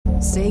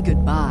Say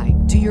goodbye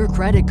to your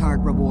credit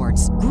card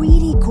rewards.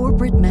 Greedy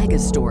corporate mega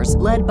stores,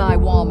 led by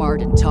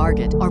Walmart and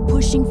Target, are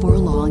pushing for a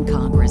law in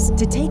Congress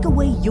to take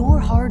away your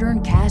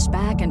hard-earned cash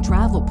back and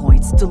travel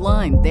points to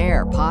line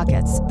their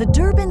pockets. The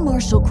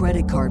Durbin-Marshall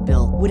credit card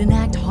bill would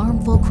enact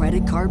harmful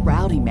credit card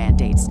routing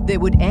mandates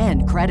that would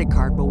end credit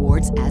card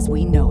rewards as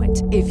we know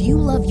it. If you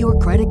love your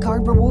credit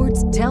card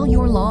rewards, tell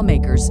your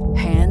lawmakers,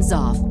 hands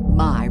off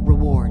my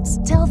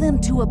rewards. Tell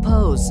them to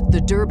oppose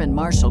the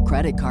Durbin-Marshall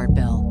credit card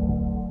bill.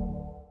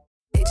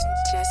 It's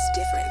just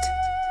different.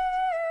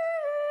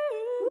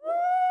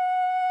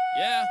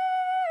 Yeah.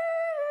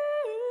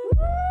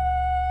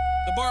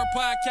 The Bar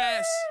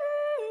Podcast.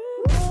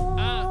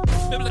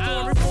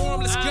 Biblical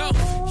reform, let's go.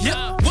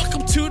 Yeah,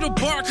 welcome to the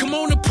bar. Come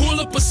on and pull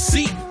up a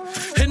seat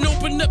and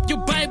open up your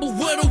Bible.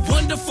 What a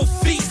wonderful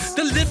feast.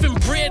 The living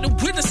bread, and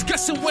we're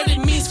discussing what it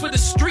means for the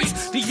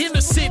streets, the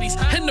inner cities,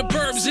 and the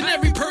burbs, and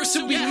every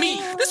person we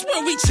meet. That's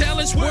where we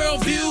challenge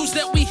worldviews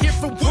that we hear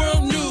from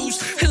world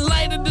news. In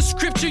light of the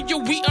scripture, yo,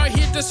 we are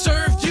here to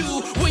serve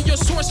you. We're your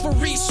source for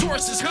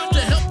resources to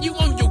help you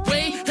on your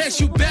way as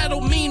you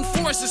battle mean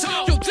forces.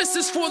 Yo, this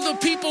is for the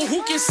people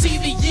who can see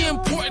the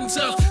importance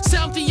of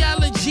sound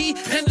theology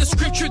and the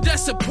scripture that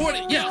support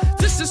it. Yeah,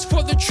 this is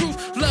for the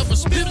truth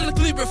lovers,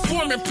 biblically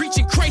reforming,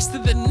 preaching Christ to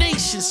the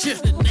nations. Yeah,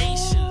 the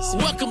nations.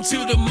 Welcome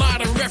to the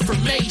modern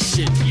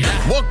Reformation.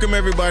 Yeah. Welcome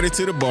everybody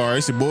to the bar.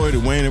 It's your boy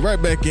Dwayne, and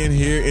right back in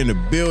here in the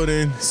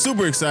building.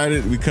 Super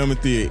excited. We coming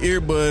through your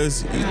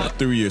earbuds,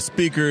 through your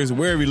speakers,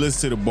 wherever you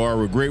listen to the bar.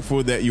 We're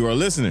grateful that you are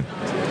listening.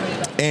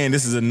 And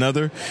this is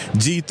another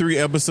G3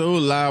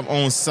 episode live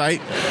on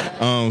site.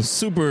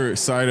 Super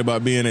excited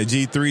about being at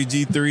G3.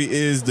 G3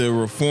 is the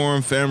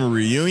Reformed Family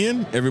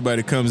Reunion.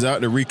 Everybody comes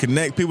out to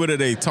reconnect. People that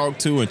they talk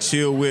to and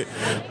chill with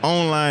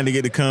online, to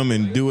get to come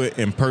and do it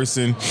in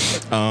person.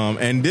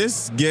 And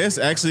this guest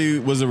actually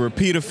was a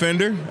repeat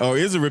offender, or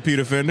is a repeat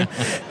offender.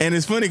 And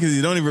it's funny because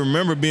he don't even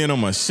remember being on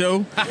my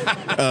show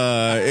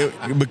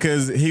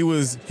because he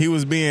was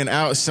being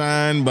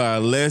outshined by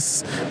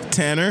Les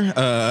Tanner.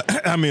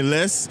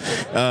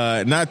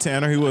 Not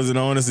Tanner. He wasn't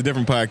on. It's a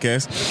different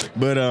podcast.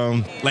 But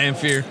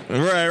Lanfear.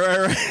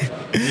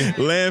 Right.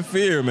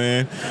 Lanfear,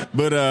 man.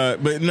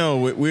 But no,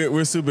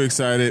 we're super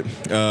excited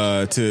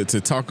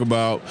to talk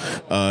about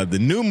the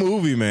new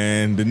movie,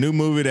 man. The new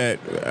movie that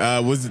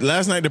was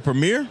last night the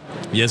premiere.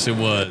 Yes, it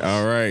was.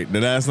 All right. We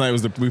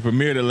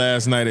premiered it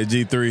last night at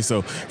G3.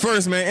 So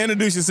first, man,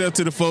 introduce yourself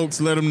to the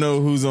folks. Let them know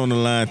who's on the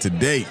line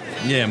today.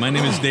 Yeah, my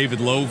name is David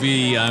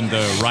Lovi. I'm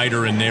the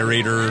writer and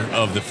narrator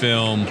of the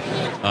film.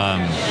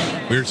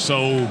 We're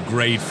so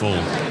grateful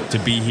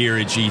to be here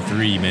at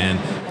G3, man.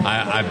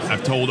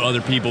 I've told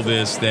other people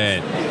this,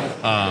 that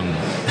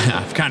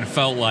I've kind of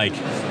felt like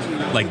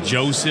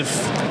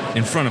Joseph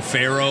in front of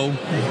Pharaoh,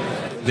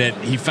 that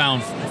he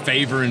found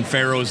favor in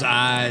Pharaoh's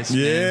eyes.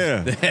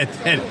 Yeah.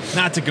 That,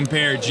 not to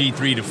compare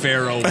G3 to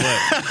Pharaoh, but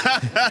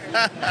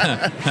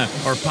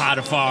or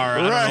Potiphar.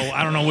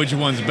 I don't know which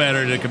one's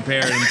better to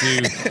compare him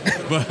to,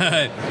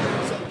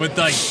 but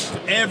like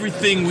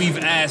everything we've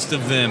asked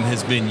of them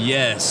has been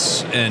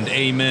yes and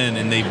amen,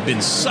 and they've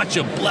been such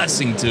a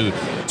blessing to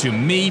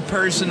me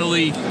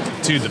personally,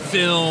 to the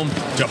film,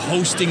 to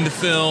hosting the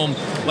film.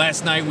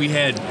 Last night we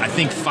had, I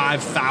think,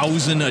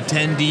 5,000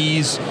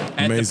 attendees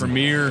at the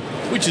premiere,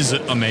 which is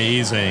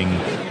amazing.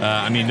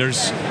 I mean,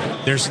 there's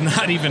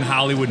not even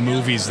Hollywood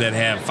movies that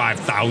have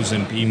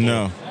 5,000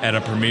 people at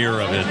a premiere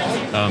of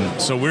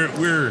it. So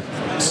we're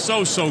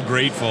so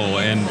grateful,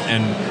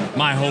 and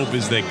my hope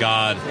is that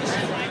God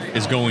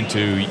is going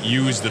to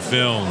use the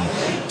film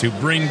to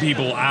bring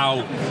people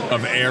out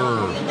of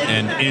error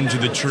and into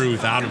the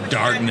truth, out of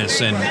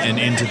darkness and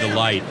into the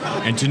light,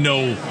 and to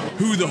know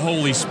who the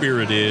Holy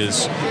Spirit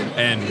is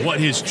and what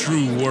his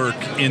true work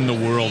in the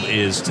world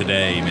is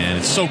today, man.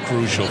 It's so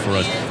crucial for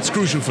us. It's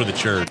crucial for the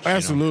church.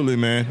 Absolutely,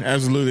 man.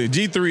 Absolutely.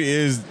 G3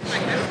 is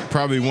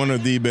probably one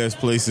of the best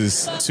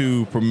places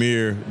to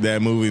premiere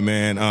that movie,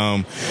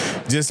 man.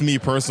 Just me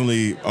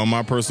personally, on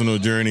my personal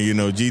journey,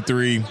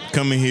 G3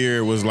 coming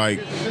here was like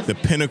the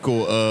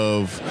pinnacle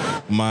of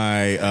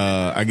my,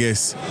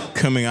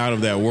 coming out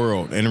of that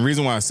world. And the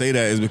reason why I say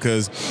that is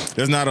because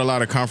there's not a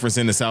lot of conference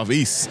in the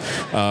Southeast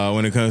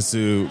when it comes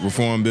to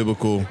Reformed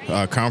Biblical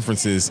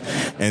conferences.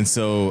 And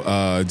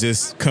so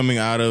just coming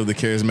out of the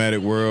charismatic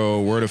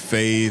world, Word of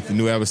Faith,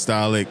 New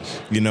Apostolic,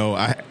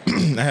 I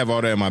have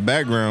all that in my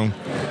background.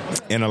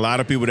 And a lot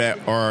of people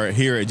that are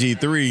here at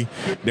G3,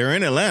 they're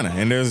in Atlanta,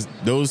 and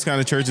those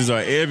kind of churches are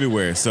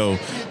everywhere. So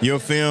your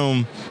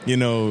film,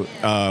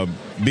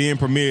 being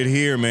premiered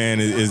here, man,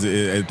 is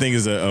I think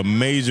is a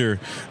major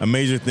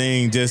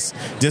thing.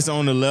 Just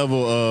on the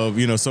level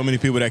of so many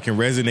people that can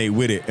resonate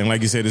with it, and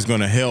like you said, it's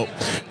going to help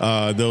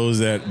those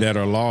that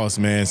are lost,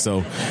 man.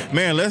 So,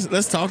 man,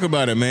 let's talk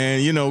about it, man.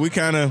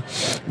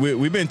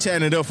 We've been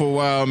chatting it up for a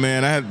while,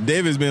 man.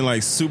 David's been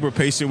like super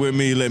patient with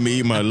me, let me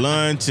eat my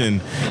lunch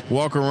and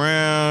walk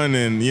around,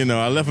 and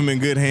I left him in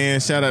good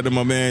hands. Shout out to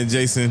my man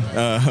Jason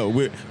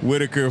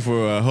Whitaker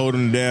for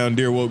holding him down,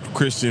 dear woke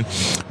Christian.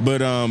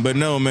 But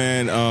no,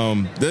 man.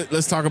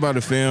 let's talk about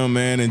the film,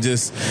 man, and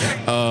just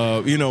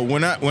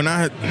when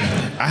I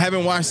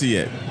haven't watched it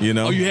yet.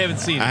 Oh, you haven't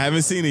seen it? I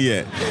haven't seen it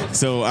yet,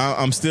 so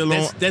I'm still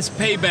on. That's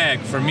payback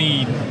for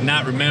me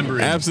not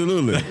remembering.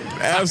 Absolutely,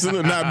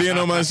 not being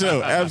on my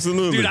show.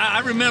 Absolutely, dude. I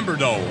remember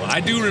though.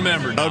 I do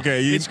remember. Now.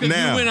 Okay, it's because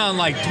we went on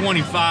like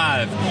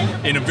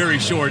 25 in a very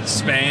short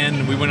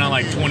span. We went on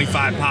like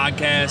 25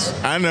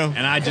 podcasts. I know,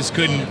 and I just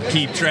couldn't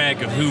keep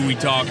track of who we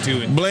talked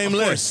to. And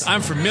blameless.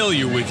 I'm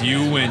familiar with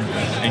you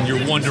and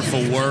your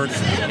wonderful work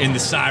in the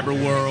cyber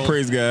world.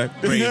 Praise God.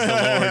 Praise the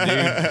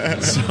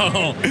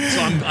Lord, dude.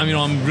 So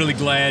I'm really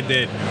glad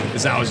that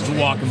as I was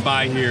walking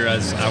by here,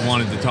 I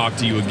wanted to talk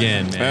to you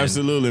again, man.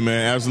 Absolutely,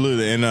 man.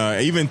 Absolutely.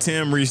 And even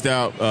Tim reached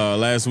out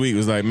last week.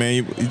 Was like, man,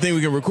 you think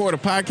we can record a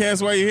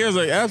podcast while you're here? I was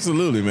like,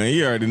 absolutely, man.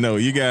 You already know.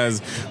 You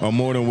guys are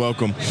more than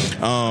welcome.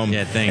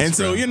 Yeah, thanks. And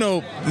so,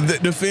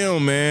 the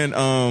film, man,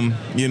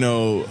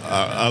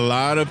 a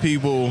lot of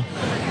people.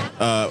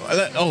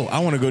 I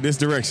want to go this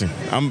direction.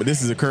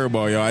 This is a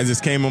curveball, y'all. It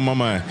just came on my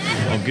mind.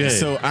 Oh, good.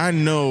 So I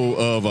know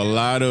of a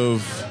lot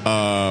of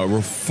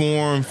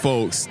reform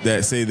folks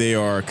that say they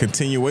are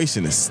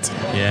continuationists.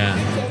 Yeah.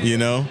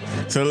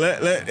 So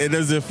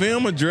does the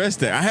film address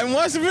that? I haven't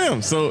watched the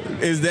film. So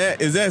is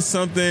that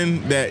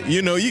something that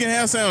you can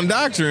have sound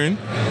doctrine,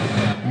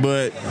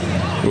 but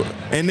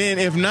and then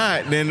if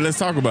not, then let's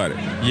talk about it.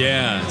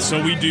 Yeah,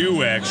 so we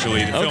do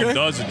actually. The film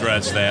does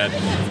address that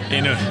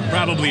in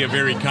probably a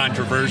very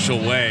controversial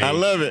way. I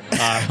love it.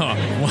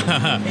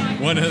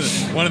 One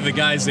of the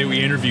guys that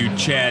we interviewed,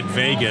 Chad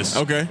Vegas,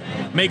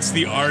 makes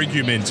the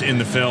argument in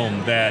the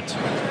film that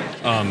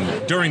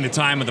during the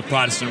time of the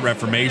Protestant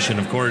Reformation,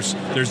 of course,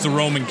 there's the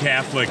Roman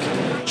Catholic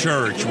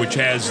Church, which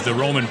has the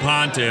Roman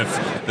Pontiff,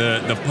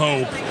 the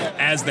Pope,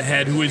 as the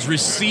head, who is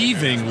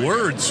receiving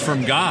words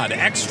from God,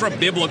 extra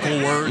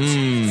biblical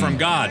words from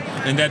God,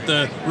 and that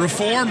the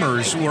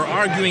Reformers were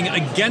arguing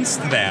against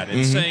that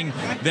and saying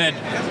that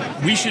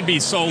we should be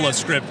sola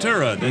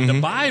scriptura, that the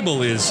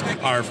Bible is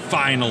our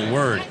final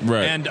word.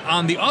 Right. And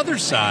on the other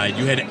side,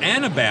 you had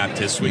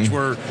Anabaptists, which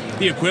were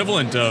the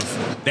equivalent of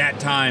that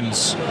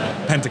time's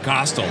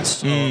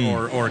Pentecostals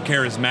or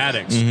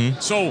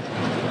charismatics.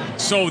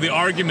 So the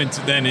argument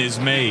then is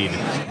made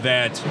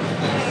that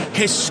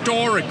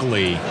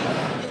historically,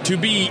 to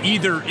be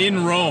either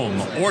in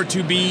Rome or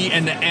to be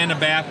an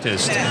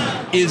Anabaptist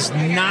is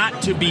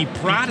not to be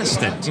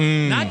Protestant,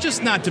 not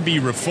just not to be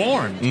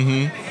Reformed,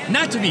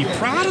 not to be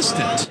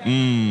Protestant,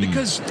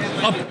 because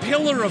a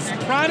pillar of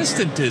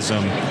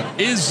Protestantism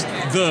is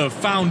the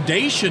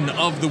foundation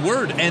of the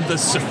Word and the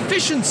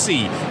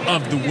sufficiency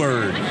of the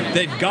Word,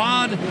 that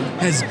God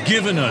has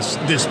given us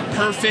this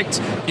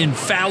perfect,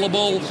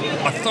 infallible,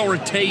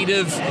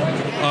 authoritative,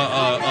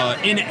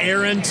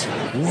 inerrant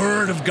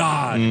Word of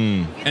God,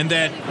 and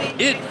that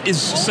it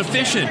is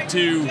sufficient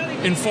to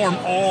inform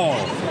all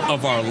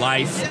of our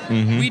life.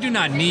 We do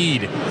not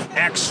need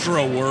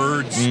extra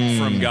words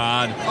from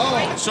God.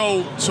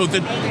 So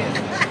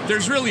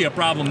there's really a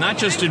problem, not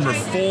just in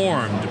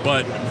Reformed,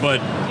 but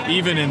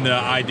even in the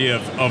idea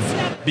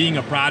of being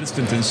a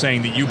Protestant and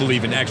saying that you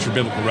believe in extra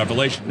biblical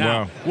revelation.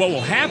 Now, what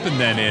will happen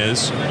then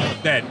is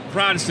that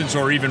Protestants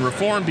or even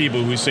Reformed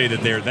people who say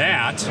that they're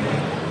that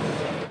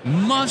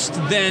must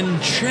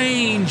then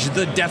change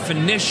the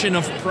definition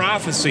of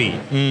prophecy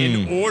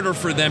in order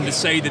for them to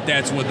say that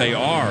that's what they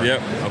are.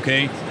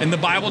 Okay? And the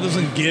Bible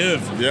doesn't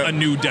give a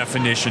new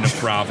definition of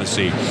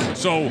prophecy.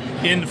 So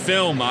in the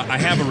film, I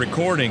have a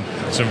recording,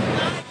 some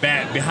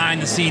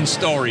behind-the-scenes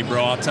story,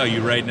 bro. I'll tell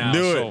you right now.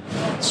 Do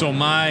it. So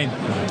my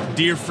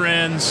dear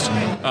friends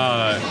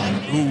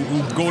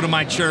who go to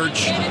my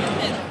church,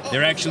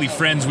 they're actually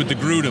friends with the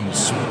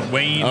Grudums,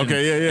 Wayne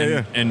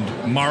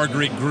and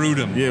Margaret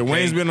Grudem. Yeah,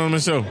 Wayne's been on the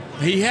show.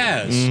 He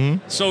has.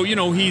 So,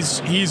 he's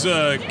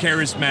a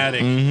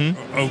charismatic.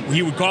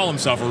 He would call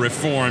himself a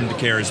reformed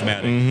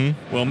charismatic.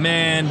 Well,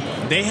 man,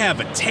 they have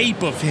a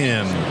tape of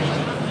him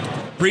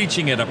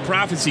preaching at a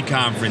prophecy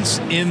conference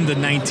in the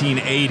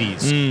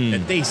 1980s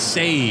that they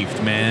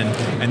saved, man.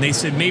 And they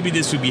said, maybe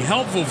this would be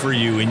helpful for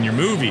you in your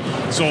movie.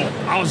 So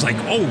I was like,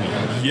 oh,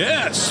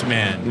 yes,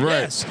 man.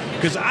 Right. Yes.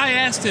 Because I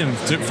asked him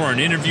for an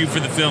interview for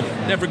the film.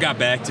 Never got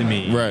back to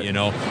me,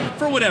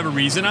 for whatever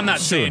reason. I'm not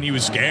saying he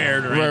was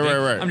scared or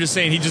anything. Right. I'm just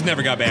saying he just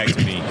never got back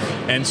to me.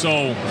 And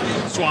so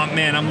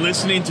I'm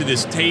listening to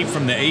this tape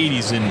from the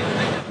 80s,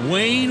 and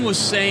Wayne was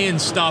saying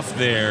stuff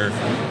there.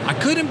 I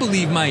couldn't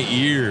believe my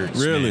ears,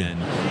 really,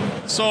 man.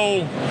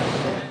 So,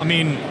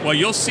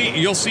 you'll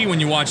see when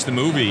you watch the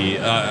movie.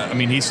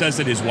 He says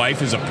that his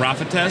wife is a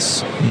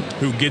prophetess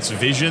who gets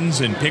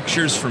visions and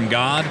pictures from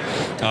God.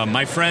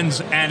 My friends,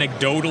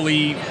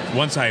 anecdotally,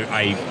 once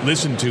I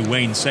listened to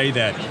Wayne say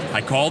that,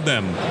 I called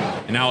them,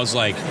 and I was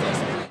like,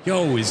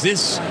 yo, is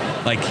this,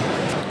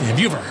 have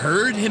you ever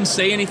heard him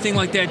say anything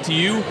like that to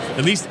you?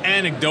 At least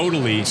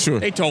anecdotally,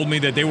 They told me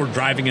that they were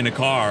driving in a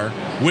car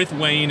with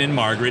Wayne and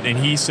Margaret, and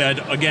he said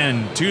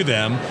again to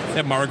them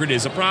that Margaret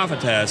is a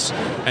prophetess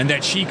and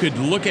that she could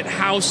look at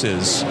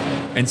houses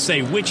and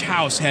say which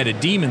house had a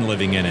demon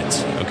living in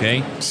it,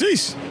 okay?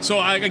 Sheesh. So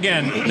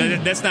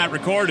that's not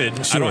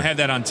recorded. Sure. I don't have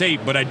that on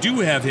tape, but I do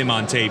have him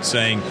on tape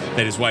saying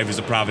that his wife is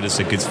a prophetess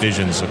that gets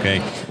visions. Okay.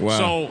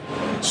 Wow.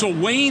 So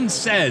Wayne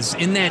says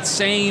in that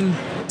same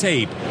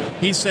tape,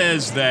 he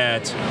says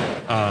that,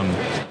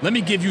 let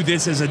me give you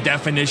this as a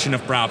definition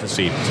of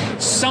prophecy.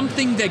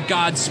 Something that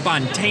God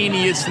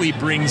spontaneously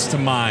brings to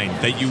mind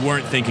that you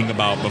weren't thinking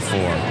about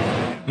before.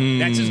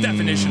 That's his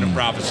definition of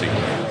prophecy.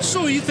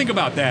 So you think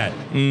about that.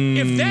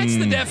 If that's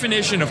the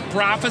definition of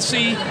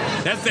prophecy,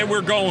 that's that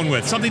we're going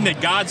with. Something that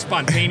God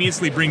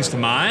spontaneously brings to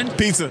mind.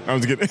 Pizza. I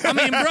was kidding. I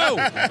mean, bro,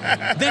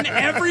 then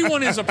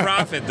everyone is a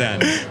prophet then,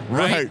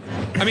 right?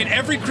 I mean,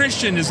 every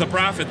Christian is a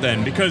prophet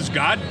then because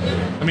God,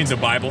 the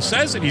Bible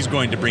says that he's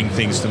going to bring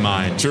things to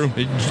mind. True.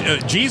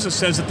 Jesus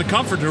says that the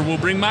Comforter will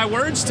bring my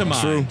words to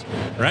mind. True.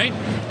 Right?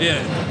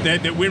 Yeah,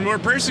 that when we're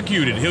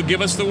persecuted, he'll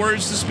give us the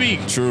words to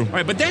speak. True.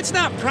 Right, but that's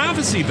not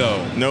prophecy,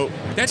 though. Nope.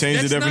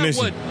 Change the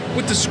definition. Not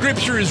what the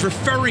Scripture is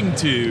referring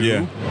to.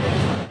 Yeah.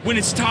 When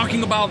it's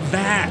talking about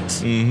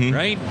that,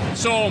 right?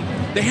 So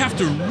they have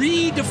to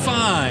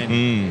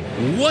redefine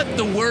what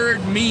the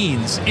word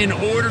means in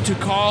order to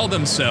call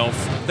themselves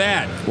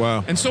that.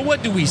 Wow. And so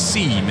what do we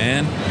see,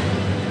 man?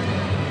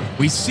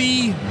 We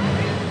see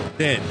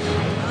that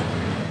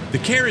the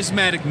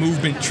charismatic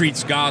movement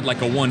treats God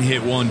like a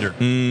one-hit wonder.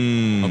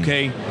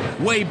 Okay?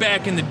 Way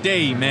back in the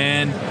day,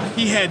 man,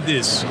 he had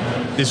this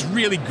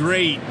really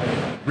great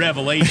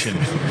revelation,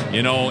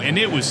 and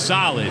it was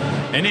solid,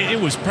 and it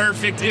was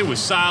perfect, it was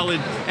solid,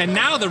 and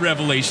now the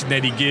revelation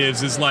that he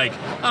gives is like,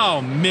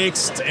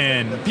 mixed,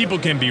 and people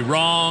can be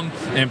wrong,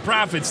 and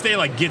prophets, they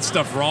get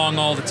stuff wrong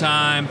all the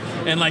time,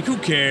 and who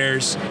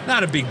cares?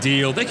 Not a big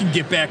deal. They can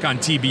get back on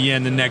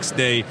TBN the next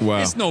day.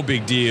 Wow. It's no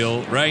big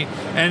deal, right?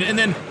 And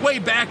then way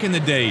back in the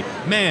day,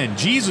 man,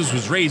 Jesus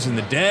was raising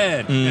the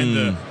dead,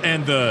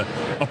 and the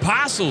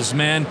apostles,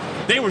 man,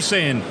 they were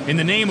saying, in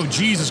the name of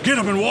Jesus, get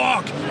up and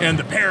walk, and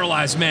the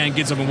paralyzed man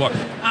gets up and walks.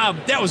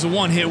 That was a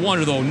one-hit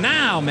wonder, though.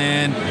 Now,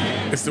 man,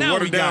 it's the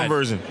watered-down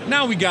version.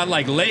 Now we got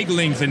leg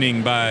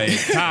lengthening by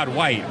Todd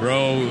White,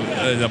 bro.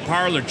 The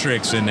parlor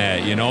tricks in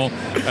that,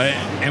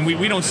 and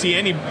we don't see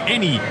any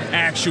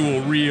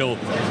actual real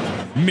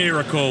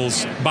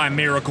miracles by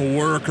miracle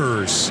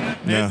workers.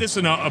 Yeah. This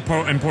is an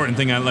important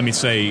thing. Let me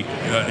say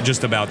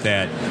just about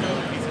that.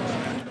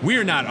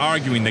 We're not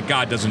arguing that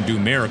God doesn't do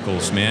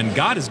miracles, man.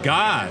 God is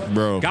God.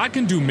 Bro. God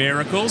can do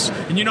miracles.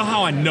 And you know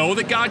how I know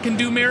that God can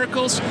do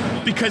miracles?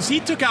 Because he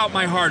took out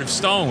my heart of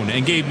stone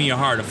and gave me a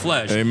heart of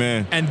flesh.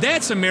 Amen. And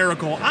that's a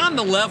miracle on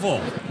the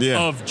level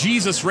of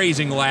Jesus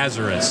raising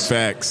Lazarus.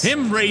 Facts.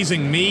 Him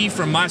raising me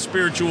from my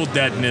spiritual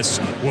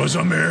deadness was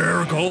a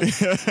miracle.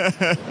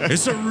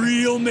 It's a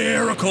real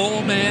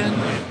miracle, man.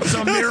 It's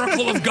a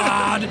miracle of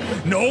God.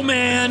 No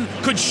man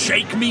could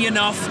shake me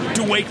enough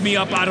to wake me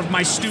up out of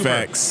my stupor.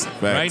 Facts.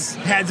 Right?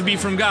 Had to be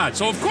from God.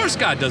 So, of course,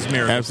 God does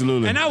miracles.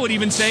 Absolutely. And I would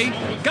even say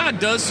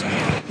God does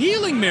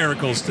healing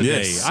miracles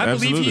today. Yes, I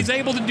believe absolutely. he's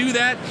able to do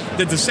that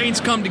the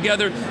saints come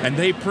together and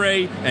they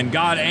pray and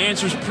God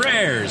answers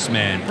prayers,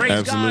 man. Praise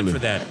absolutely. God for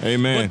that.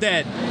 Amen.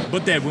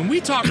 But that when we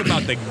talk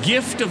about the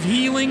gift of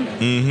healing,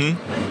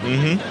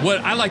 what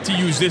I like to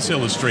use this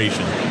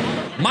illustration.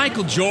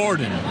 Michael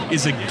Jordan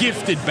is a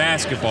gifted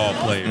basketball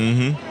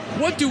player.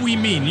 What do we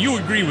mean? You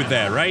agree with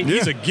that, right? Yeah.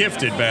 He's a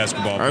gifted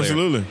basketball player.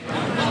 Absolutely.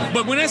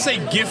 But when I say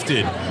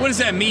gifted, what does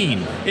that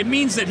mean? It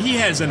means that he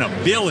has an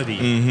ability.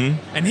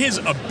 And his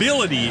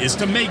ability is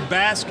to make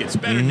baskets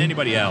better than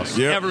anybody else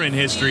ever in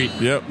history.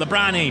 Yep.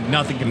 LeBron ain't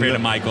nothing compared to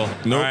Michael.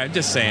 Nope. All right,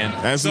 just saying.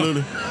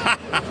 Absolutely.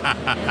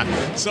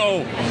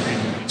 So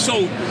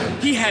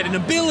he had an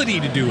ability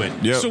to do it.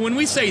 Yep. So when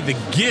we say the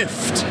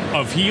gift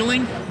of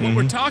healing, what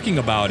we're talking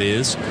about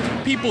is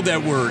people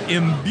that were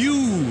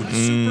imbued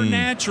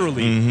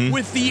supernaturally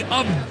with the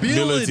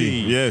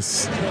ability.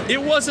 Yes.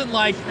 It wasn't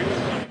like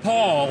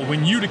Paul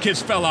when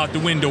Eutychus fell out the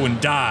window and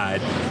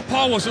died.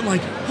 Paul wasn't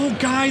like, oh,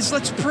 guys,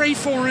 let's pray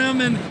for him,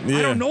 and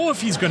I don't know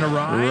if he's going to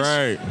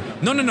rise.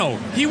 Right. No.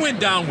 He went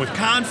down with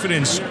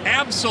confidence,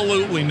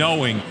 absolutely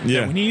knowing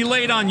that when he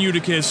laid on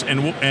Eutychus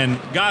and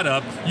got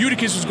up,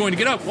 Eutychus was going to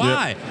get up.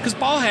 Why? Because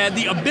Paul had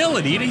the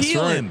ability to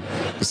heal him.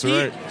 That's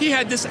right. He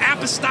had this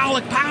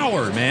apostolic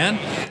power, man.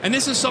 And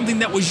this is something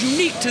that was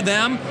unique to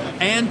them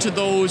and to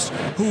those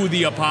who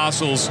the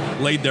apostles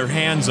laid their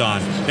hands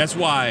on. That's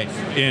why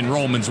in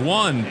Romans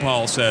 1,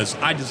 Paul says,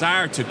 I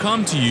desire to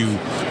come to you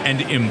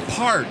and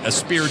impart a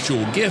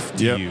spiritual gift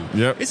to you.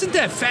 Yep. Isn't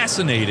that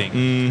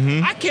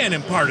fascinating? I can't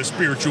impart a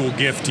spiritual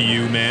gift to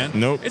you, man.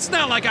 Nope. It's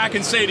not like I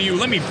can say to you,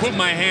 let me put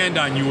my hand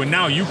on you and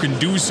now you can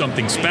do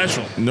something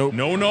special. Nope.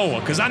 No,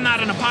 because I'm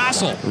not an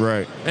apostle.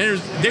 Right. And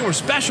they were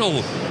special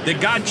that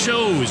God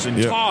chose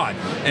and taught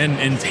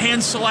and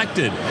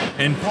hand-selected.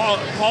 And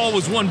Paul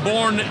was one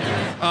born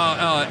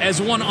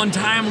as one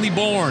untimely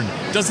born.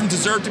 Doesn't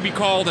deserve to be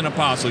called an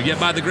apostle. Yet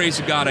by the grace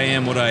of God I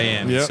am what I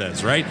am, it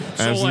says, right?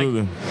 So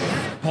absolutely.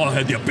 Paul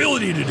had the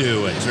ability to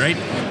do it, right?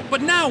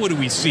 But now what do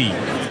we see?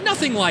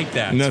 Nothing like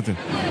that. Nothing.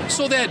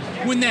 So that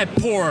when that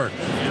poor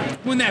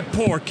when that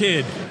poor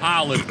kid,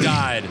 Olive,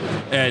 died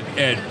at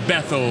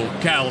Bethel,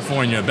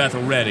 California,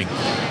 Bethel Redding,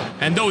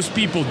 and those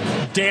people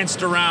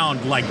danced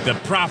around like the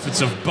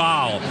prophets of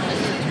Baal,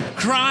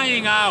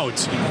 crying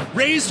out,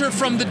 raise her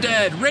from the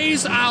dead,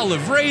 raise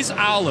Olive, raise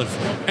Olive.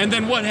 And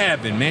then what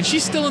happened, man?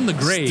 She's still in the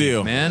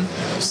grave, man.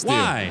 Still.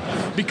 Why?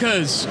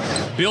 Because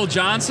Bill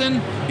Johnson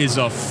is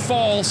a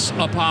false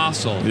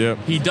apostle. Yep.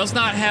 He does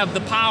not have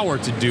the power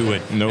to do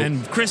it. Nope.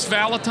 And Chris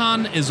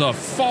Valaton is a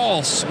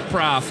false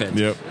prophet.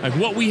 Yep. Like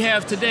what we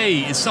have today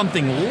is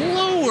something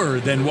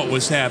lower than what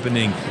was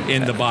happening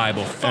in the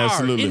Bible. Far,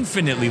 Absolutely.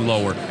 infinitely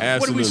lower. Absolutely.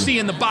 What do we see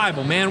in the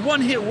Bible, man?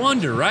 One hit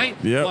wonder, right?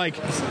 Yep. Like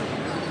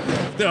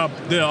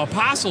the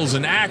apostles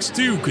in Acts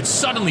 2 could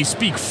suddenly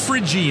speak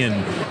Phrygian,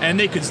 and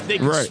they could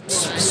Right.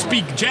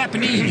 speak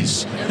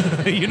Japanese,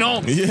 you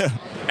know? Yeah.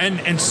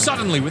 And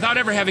suddenly, without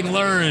ever having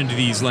learned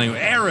these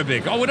languages,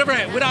 Arabic, or whatever,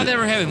 without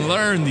ever having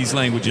learned these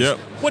languages, Yep.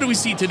 what do we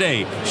see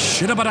today?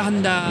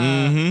 Shirabadanda.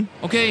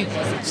 Mm-hmm. Okay?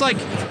 It's like,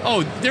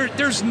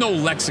 there's no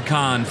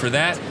lexicon for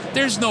that.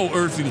 There's no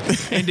earthly...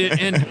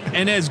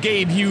 And as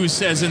Gabe Hughes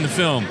says in the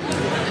film,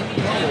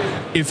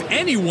 if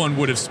anyone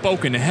would have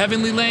spoken a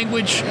heavenly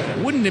language,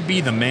 wouldn't it be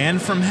the man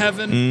from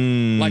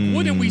heaven? Like,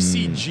 wouldn't we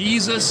see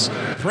Jesus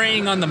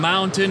praying on the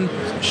mountain,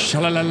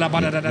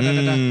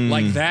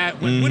 like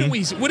that?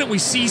 Wouldn't we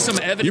see some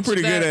evidence? You're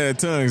pretty of that? good at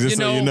tongues, just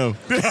so you know.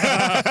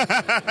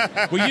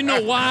 Well, you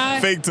know why?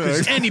 Fake tongues.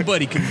 Because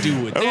anybody can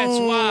do it. That's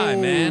why,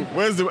 man.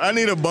 I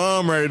need a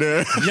bomb right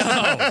there. Yo,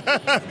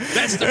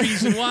 that's the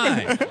reason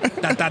why.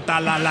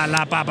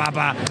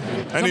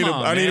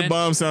 I need a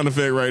bomb sound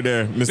effect right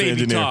there, Mr. Baby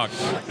Engineer. talk,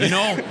 you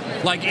know,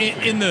 like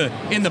in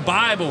the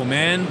Bible,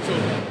 man.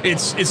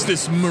 It's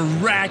this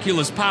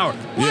miraculous power.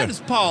 Why Yeah.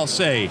 does Paul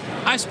say,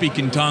 "I speak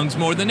in tongues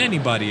more than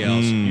anybody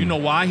else"? You know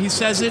why he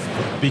says it?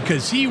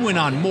 Because he went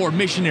on more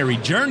missionary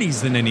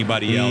journeys than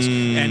anybody else,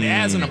 and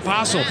as an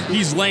apostle,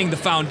 he's laying the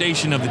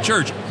foundation of the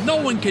church. No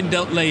one can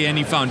lay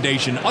any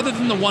foundation other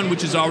than the one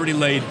which is already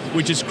laid,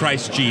 which is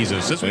Christ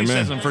Jesus. That's what he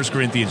Amen. says in 1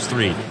 Corinthians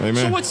 3. Amen.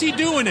 So what's he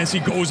doing as he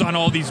goes on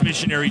all these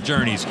missionary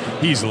journeys?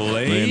 He's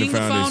laying the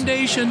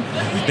foundation.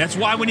 That's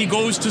why when he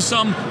goes to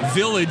some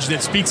village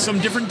that speaks some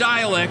different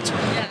dialect,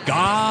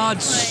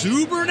 God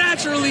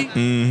supernaturally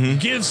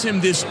gives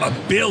him this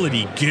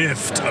ability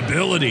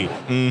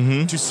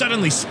to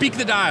suddenly speak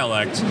the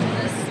dialect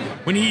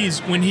when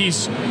he's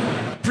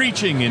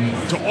preaching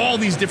to all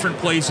these different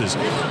places.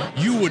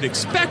 You would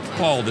expect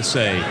Paul to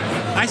say,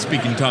 "I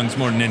speak in tongues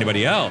more than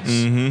anybody else."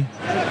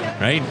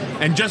 Right?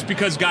 And just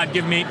because God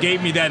gave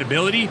me that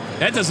ability,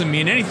 that doesn't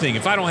mean anything.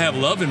 If I don't have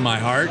love in my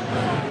heart,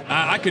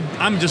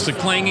 I'm just a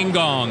clanging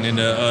gong and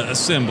a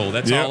cymbal.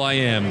 That's all I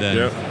am then.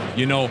 Yep.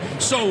 You know.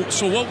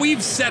 So what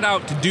we've set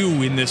out to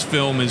do in this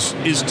film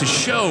is to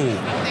show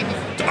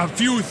a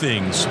few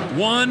things.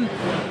 One,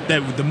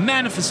 that the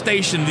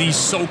manifestation of these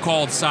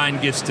so-called sign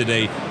gifts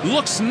today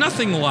looks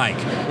nothing like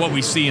what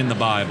we see in the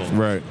Bible.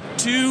 Right.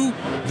 Two,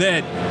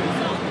 that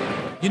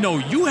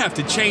you have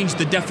to change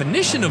the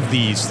definition of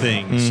these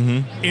things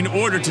in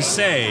order to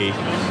say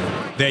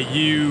that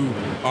you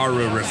are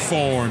a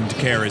reformed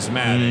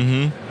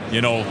charismatic.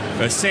 You know,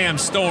 Sam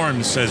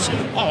Storms says,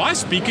 "Oh, I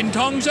speak in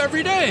tongues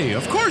every day.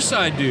 Of course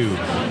I do."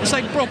 It's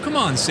like, bro, come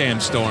on, Sam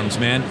Storms,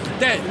 man.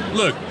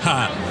 Look.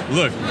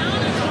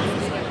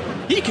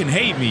 He can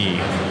hate me.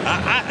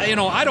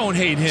 I don't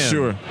hate him.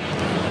 Sure.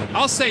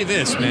 I'll say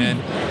this, man.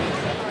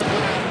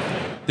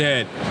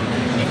 That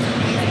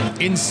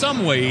in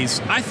some ways,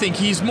 I think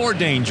he's more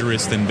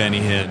dangerous than Benny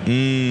Hinn.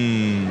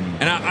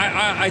 And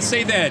I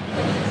say that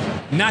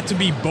not to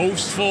be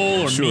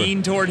boastful or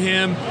mean toward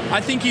him. I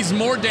think he's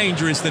more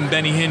dangerous than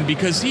Benny Hinn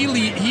because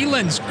he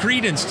lends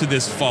credence to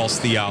this false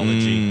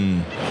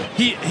theology.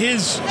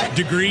 His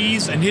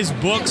degrees and his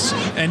books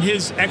and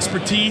his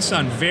expertise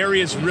on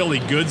various really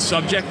good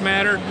subject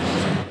matter,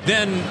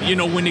 then,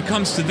 when it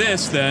comes to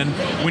this, then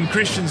when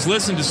Christians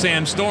listen to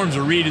Sam Storms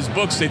or read his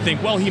books, they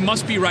think, well, he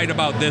must be right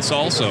about this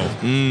also.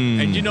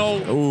 And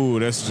ooh,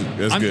 that's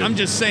good. I'm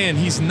just saying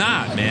he's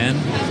not, man.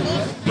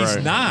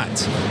 He's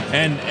not.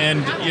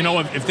 And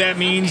if that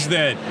means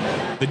that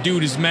the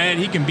dude is mad,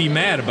 he can be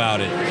mad about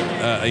it.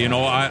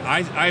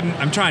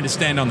 I'm trying to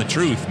stand on the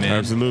truth, man.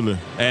 Absolutely.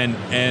 And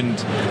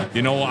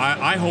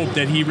I hope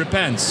that he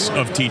repents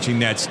of teaching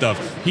that stuff.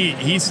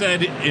 He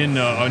said in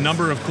a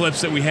number of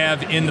clips that we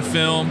have in the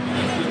film,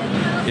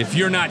 if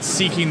you're not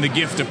seeking the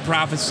gift of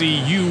prophecy,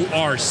 you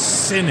are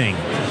sinning.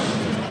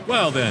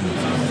 Well then,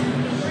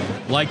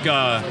 like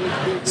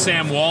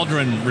Sam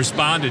Waldron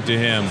responded to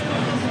him,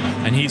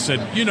 and he said,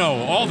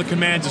 all the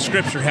commands of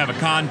Scripture have a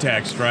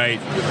context, right?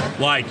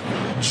 Like,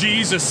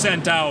 Jesus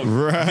sent out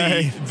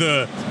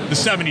the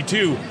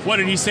 72. What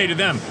did he say to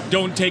them?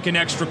 Don't take an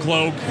extra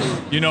cloak.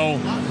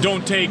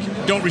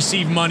 Don't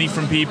receive money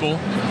from people.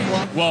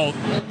 Well,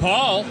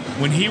 Paul,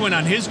 when he went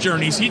on his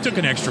journeys, he took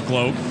an extra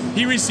cloak.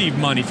 He received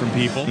money from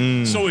people.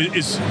 So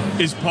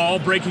is Paul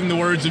breaking the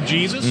words of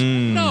Jesus?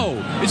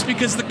 No. It's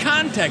because the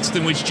context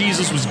in which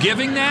Jesus was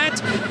giving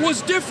that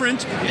was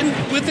different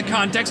with the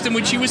context in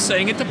which he was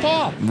saying it to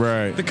Paul.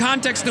 Right. The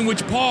context in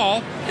which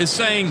Paul is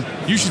saying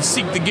you should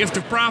seek the gift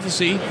of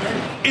prophecy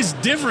is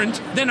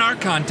different than our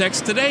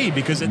context today,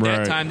 because at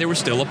that time there were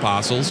still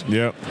apostles.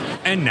 Yep.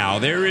 And now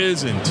there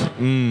isn't.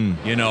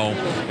 You know.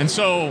 And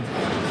so,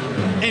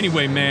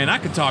 anyway, man, I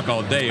could talk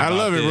all day about I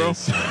love it,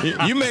 this.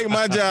 bro. You make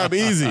my job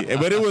easy,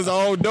 but it was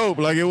all dope.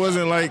 Like, it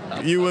wasn't like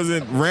you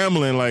wasn't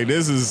rambling. Like,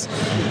 this is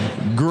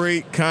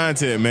great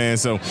content, man.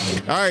 So, all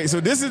right.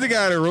 So this is the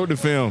guy that wrote the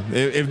film.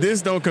 If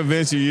this don't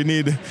convince you, you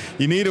need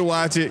to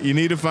watch it. You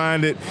need to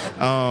find it.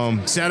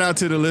 Shout out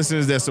to the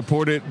listeners that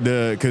supported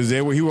because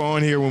he were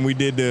on here when we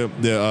did the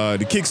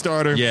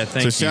Kickstarter. Yeah,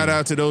 thank you. So shout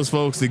out to those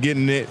folks for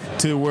getting it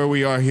to where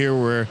we are here,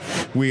 where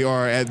we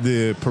are at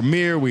the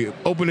premiere. We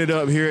open it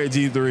up here at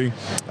G3.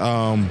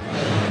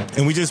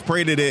 And we just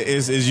pray that it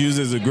is used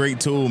as a great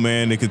tool,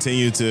 man, to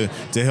continue to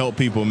help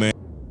people, man.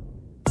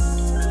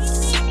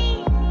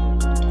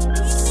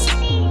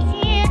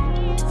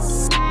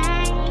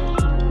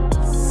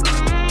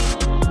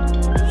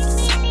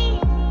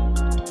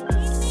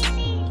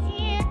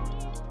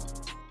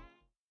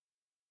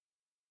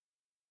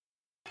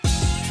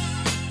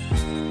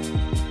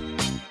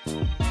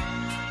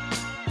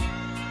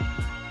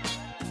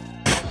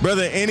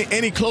 Brother,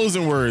 any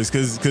closing words?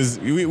 Because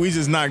we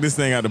just knocked this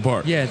thing out the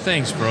park. Yeah,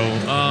 thanks, bro.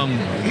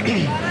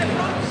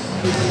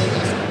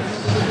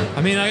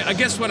 I mean, I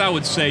guess what I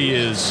would say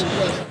is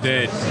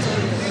that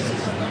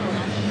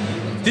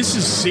this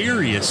is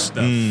serious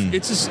stuff.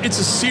 It's a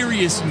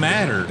serious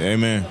matter.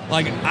 Amen.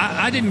 Like,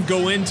 I didn't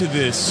go into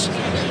this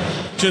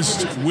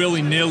just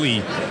willy-nilly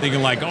thinking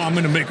like, oh, I'm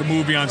going to make a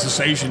movie on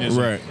cessationism.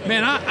 Right.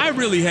 Man, I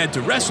really had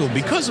to wrestle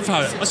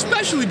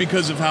especially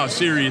because of how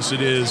serious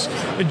it is.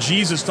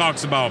 Jesus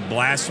talks about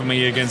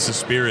blasphemy against the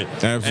Spirit.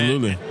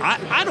 Absolutely.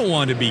 And I don't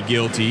want to be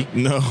guilty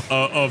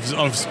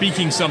of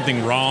speaking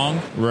something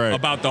wrong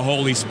about the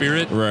Holy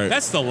Spirit. Right.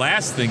 That's the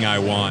last thing I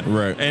want.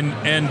 Right. And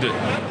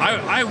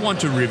I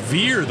want to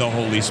revere the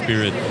Holy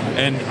Spirit,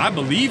 and I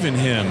believe in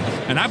him,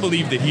 and I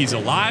believe that he's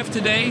alive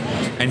today,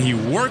 and he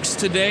works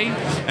today,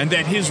 and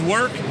that his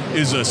work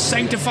is a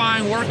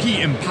sanctifying work.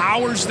 He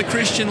empowers the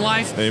Christian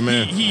life.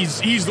 Amen.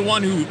 He's the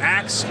one who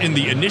acts in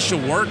the initial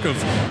work of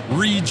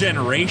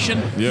regeneration.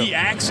 Yep. He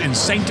acts in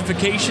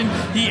sanctification.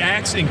 He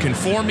acts in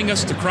conforming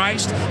us to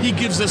Christ. He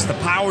gives us the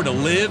power to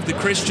live the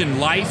Christian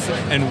life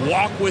and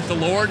walk with the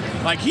Lord.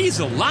 Like, he's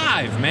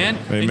alive, man.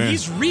 Amen. And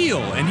he's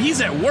real, and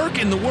he's at work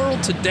in the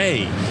world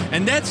today.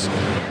 And that's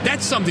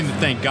something to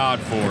thank God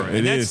for.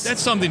 And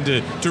that's something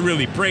to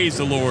really praise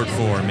the Lord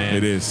for, man.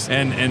 It is.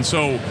 And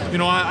so, you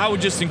know, I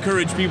would just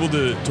encourage people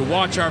to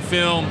watch our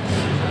film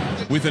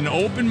with an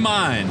open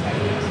mind.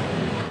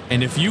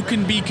 And if you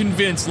can be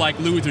convinced, like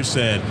Luther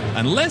said,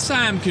 unless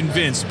I am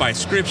convinced by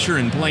Scripture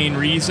and plain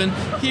reason,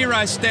 here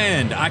I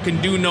stand, I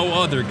can do no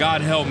other,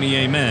 God help me,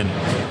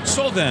 amen.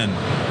 So then,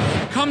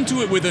 come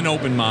to it with an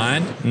open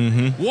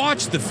mind,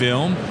 watch the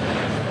film.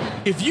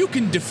 If you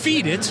can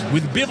defeat it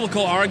with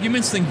biblical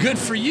arguments, then good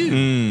for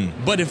you.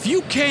 But if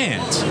you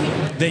can't,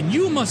 then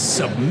you must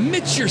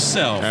submit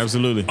yourself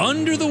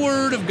under the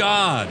Word of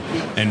God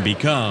and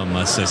become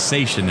a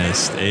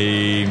cessationist.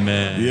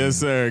 Amen. Yes,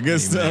 sir.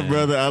 Good stuff,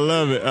 brother. I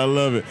love it. I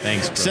love it.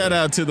 Thanks, brother. Shout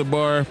out to the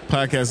Bar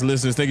podcast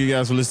listeners. Thank you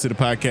guys for listening to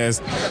the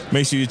podcast.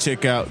 Make sure you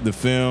check out the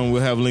film.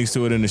 We'll have links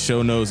to it in the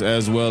show notes,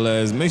 as well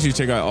as make sure you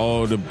check out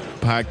all the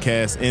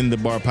podcasts in the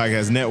Bar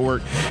Podcast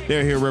Network.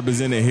 They're here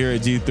represented here at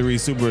G3.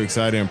 Super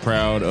excited and proud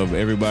of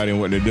everybody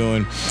and what they're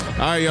doing. All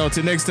right, y'all.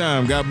 Till next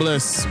time. God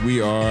bless. We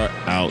are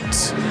out.